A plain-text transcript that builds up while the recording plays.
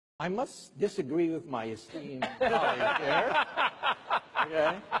I must disagree with my esteemed colleague here.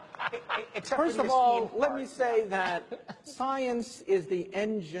 Okay? First of all, let me say that science is the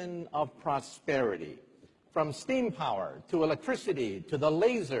engine of prosperity. From steam power, to electricity, to the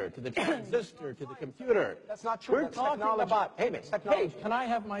laser, to the transistor, to the computer. That's not true. We're That's talking technology. about, hey, can I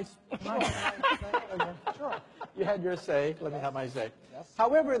have my say? Sure. You had your say, let me have my say. Yes.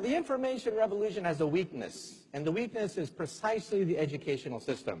 However, the information revolution has a weakness, and the weakness is precisely the educational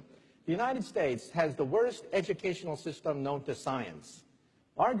system. The United States has the worst educational system known to science.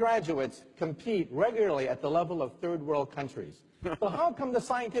 Our graduates compete regularly at the level of third world countries. So how come the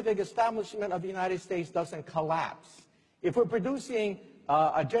scientific establishment of the United States doesn't collapse? If we're producing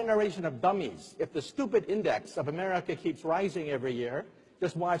a generation of dummies, if the stupid index of America keeps rising every year,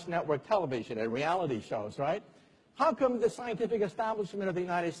 just watch network television and reality shows, right? How come the scientific establishment of the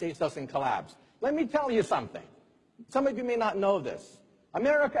United States doesn't collapse? Let me tell you something. Some of you may not know this.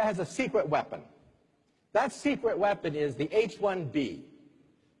 America has a secret weapon. That secret weapon is the H-1B.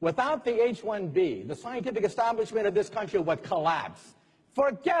 Without the H-1B, the scientific establishment of this country would collapse.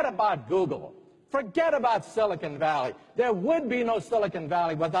 Forget about Google. Forget about Silicon Valley. There would be no Silicon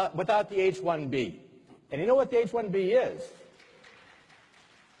Valley without the H-1B. And you know what the H-1B is?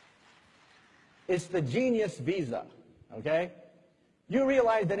 It's the genius visa, okay? You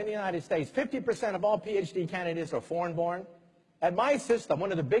realize that in the United States, 50% of all PhD candidates are foreign-born? At my system,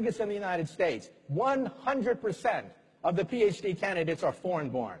 one of the biggest in the United States, 100% of the PhD candidates are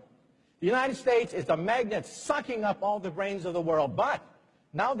foreign-born. The United States is the magnet sucking up all the brains of the world, but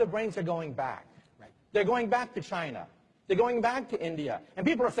now the brains are going back. Right. They're going back to China. They're going back to India. And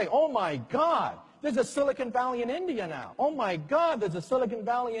people are saying, oh my God, there's a Silicon Valley in India now. Oh my God, there's a Silicon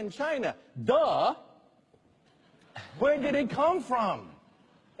Valley in China. Duh! Where did it come from?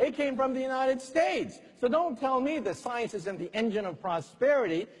 It came from the United States. So don't tell me that science isn't the engine of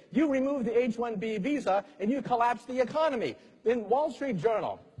prosperity. You remove the H-1B visa and you collapse the economy. In Wall Street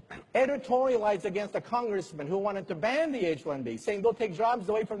Journal, editorialized against a congressman who wanted to ban the H-1B, saying they'll take jobs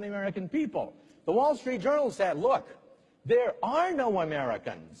away from the American people. The Wall Street Journal said, look, there are no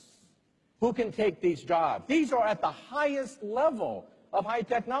Americans who can take these jobs. These are at the highest level of high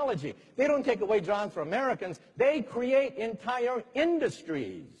technology. They don't take away jobs from Americans. They create entire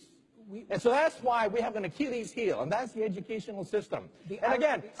industries. And so that's why we have an Achilles heel, and that's the educational system. And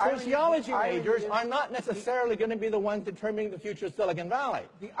again, sociology majors are not necessarily going to be the ones determining the future of Silicon Valley,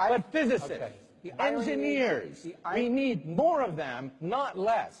 but physicists, engineers. We need more of them, not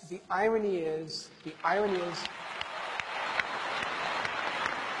less. The irony is